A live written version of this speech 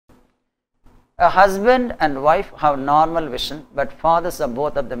A husband and wife have normal vision, but fathers of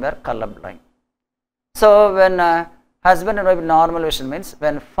both of them are colorblind. So when husband and wife normal vision means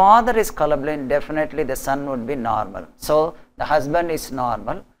when father is colorblind, definitely the son would be normal. So the husband is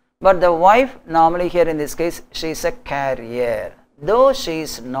normal, but the wife normally here in this case, she is a carrier. Though she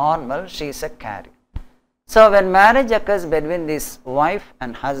is normal, she is a carrier. So when marriage occurs between this wife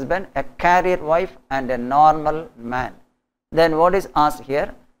and husband, a carrier wife and a normal man, then what is asked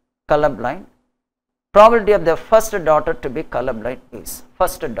here? Colorblind. Probability of the first daughter to be colorblind is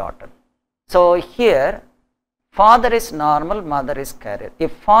first daughter. So here father is normal, mother is carrier.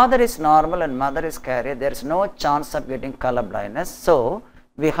 If father is normal and mother is carrier, there is no chance of getting colorblindness. So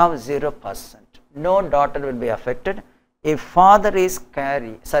we have 0%. No daughter will be affected if father is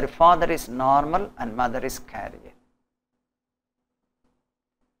father is normal and mother is carrier.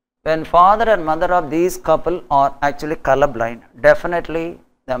 When father and mother of these couple are actually colorblind, definitely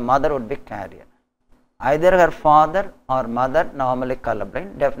the mother would be carrier. Either her father or mother normally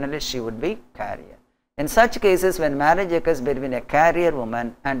colorblind, definitely she would be carrier. In such cases, when marriage occurs between a carrier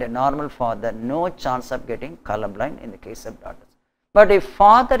woman and a normal father, no chance of getting colorblind in the case of daughters. But if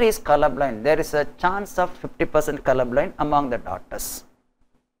father is colorblind, there is a chance of 50% colorblind among the daughters.